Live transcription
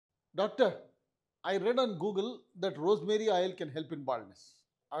Doctor, I read on Google that rosemary oil can help in baldness.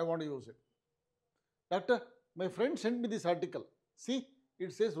 I want to use it. Doctor, my friend sent me this article. See,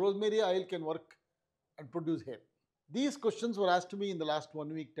 it says rosemary oil can work and produce hair. These questions were asked to me in the last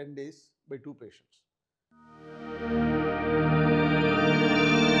 1 week, 10 days by two patients.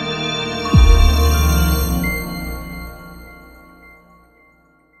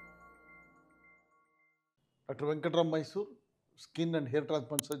 Dr. Venkataram Mysore, skin and hair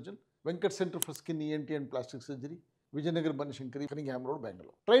transplant surgeon, Venkat Center for Skin, ENT and Plastic Surgery, Vijayanagar Banashankari, Cunningham Road,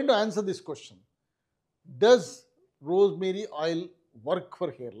 Bangalore. Trying to answer this question. Does rosemary oil work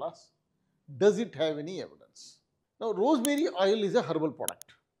for hair loss? Does it have any evidence? Now, rosemary oil is a herbal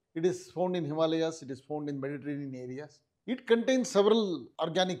product. It is found in Himalayas, it is found in Mediterranean areas. It contains several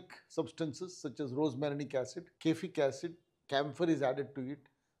organic substances such as rosmarinic acid, caffeic acid, camphor is added to it.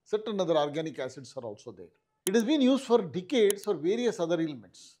 Certain other organic acids are also there. It has been used for decades for various other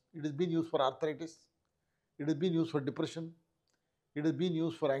ailments. It has been used for arthritis. It has been used for depression. It has been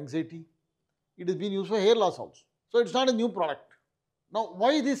used for anxiety. It has been used for hair loss also. So it's not a new product. Now,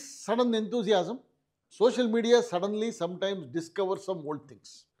 why this sudden enthusiasm? Social media suddenly sometimes discovers some old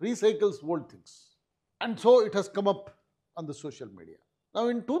things, recycles old things. And so it has come up on the social media. Now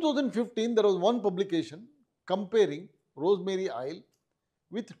in 2015, there was one publication comparing rosemary oil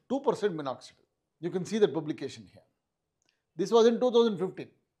with 2% minoxidil. You can see that publication here. This was in 2015.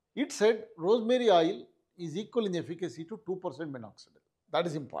 It said rosemary oil is equal in efficacy to 2% minoxidil. That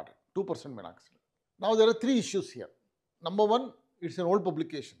is important, 2% minoxidil. Now there are three issues here. Number one, it's an old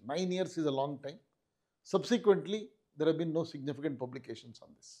publication. 9 years is a long time. Subsequently, there have been no significant publications on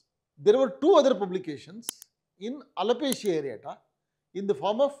this. There were two other publications in alopecia areata in the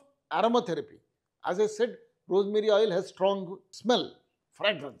form of aromatherapy. As I said, rosemary oil has strong smell,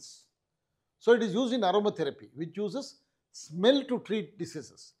 fragrance. So it is used in aromatherapy, which uses smell to treat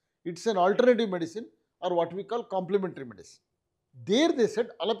diseases. It's an alternative medicine or what we call complementary medicine. There they said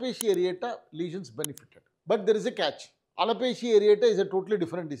alopecia areata lesions benefited. But there is a catch. Alopecia areata is a totally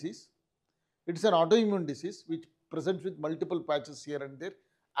different disease. It is an autoimmune disease which presents with multiple patches here and there,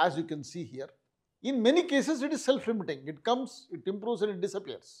 as you can see here. In many cases, it is self-limiting. It comes, it improves and it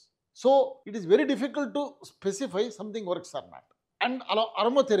disappears. So it is very difficult to specify something works or not. And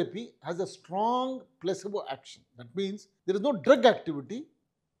aromatherapy has a strong placebo action. That means there is no drug activity,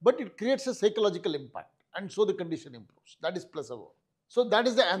 but it creates a psychological impact. And so the condition improves. That is placebo. So that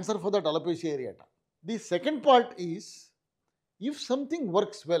is the answer for that alopecia areata. The second part is, if something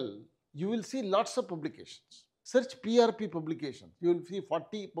works well, you will see lots of publications. Search PRP publications. You will see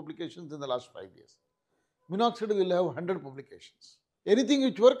 40 publications in the last 5 years. Minoxidil will have 100 publications. Anything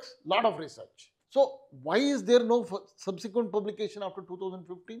which works, lot of research. So why is there no subsequent publication after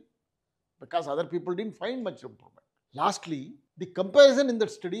 2015? Because other people didn't find much improvement. Lastly, the comparison in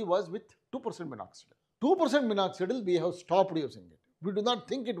that study was with 2% minoxidil. 2% minoxidil, we have stopped using it. We do not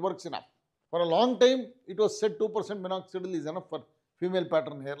think it works enough. For a long time, it was said 2% minoxidil is enough for female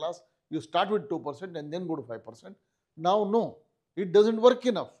pattern hair loss. You start with 2% and then go to 5%. Now, no, it doesn't work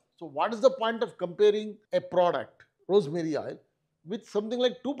enough. So what is the point of comparing a product, rosemary oil, with something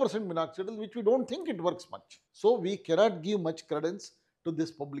like 2% minoxidil, which we don't think it works much. So we cannot give much credence to this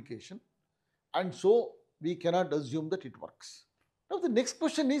publication, and so we cannot assume that it works. Now the next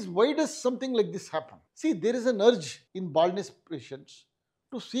question is, why does something like this happen? See, there is an urge in baldness patients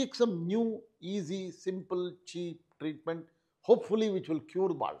to seek some new, easy, simple, cheap treatment, hopefully which will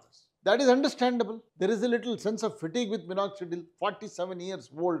cure baldness. That is understandable. There is a little sense of fatigue with minoxidil, 47 years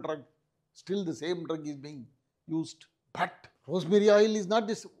old drug, still the same drug is being used. But rosemary oil is not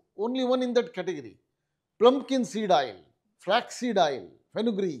this only one in that category. Pumpkin seed oil, flaxseed oil,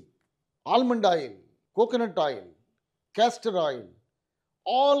 fenugreek, almond oil, coconut oil, castor oil,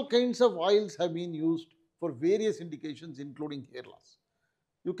 all kinds of oils have been used for various indications including hair loss.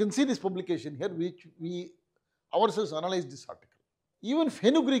 You can see this publication here which we ourselves analyzed this article. Even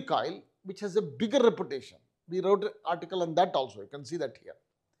fenugreek oil, which has a bigger reputation, we wrote an article on that also, you can see that here.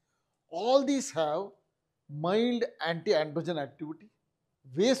 All these have mild anti-androgen activity,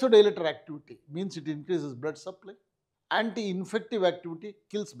 vasodilator activity, means it increases blood supply, anti-infective activity,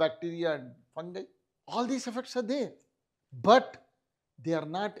 kills bacteria and fungi. All these effects are there, but they are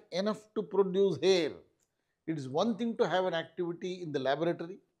not enough to produce hair. It is one thing to have an activity in the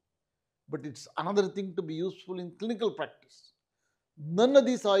laboratory, but it's another thing to be useful in clinical practice. None of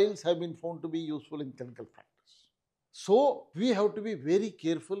these oils have been found to be useful in clinical practice. So we have to be very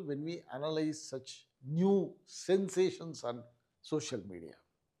careful when we analyze such new sensations on social media.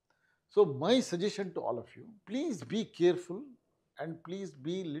 So my suggestion to all of you, please be careful and please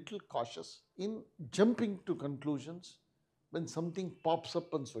be little cautious in jumping to conclusions when something pops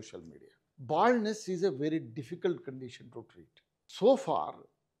up on social media. Baldness is a very difficult condition to treat. So far,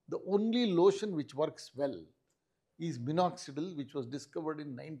 the only lotion which works well is minoxidil, which was discovered in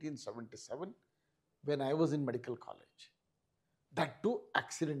 1977 when I was in medical college. That too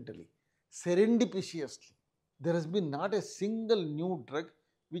accidentally, serendipitously. There has been not a single new drug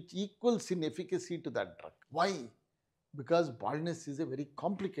which equals in efficacy to that drug. Why? Because baldness is a very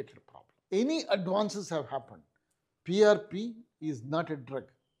complicated problem. Any advances have happened. PRP is not a drug,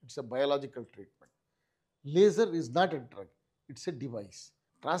 it's a biological treatment. Laser is not a drug, it's a device.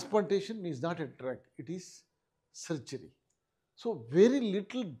 Transplantation is not a drug, it is surgery. So very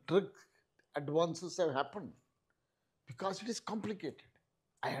little drug advances have happened because it is complicated.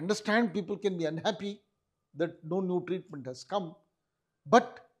 I understand people can be unhappy that no new treatment has come,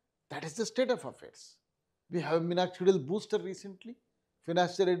 but that is the state of affairs. We have minoxidil booster recently,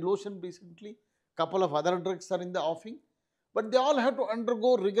 finasteride lotion recently, couple of other drugs are in the offing, but they all have to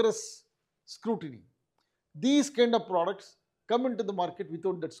undergo rigorous scrutiny. These kind of products come into the market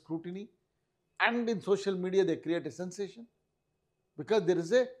without that scrutiny, and in social media they create a sensation because there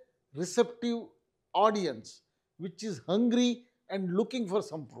is a receptive audience which is hungry and looking for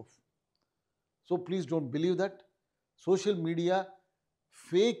some proof. So please don't believe that. Social media,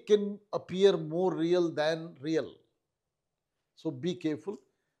 fake can appear more real than real. So be careful.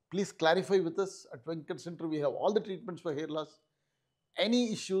 Please clarify with us. At Venkat Center, we have all the treatments for hair loss.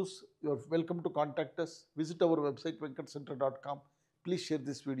 Any issues, you are welcome to contact us. Visit our website venkatcenter.com. Please share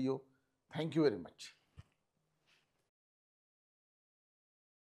this video. Thank you very much.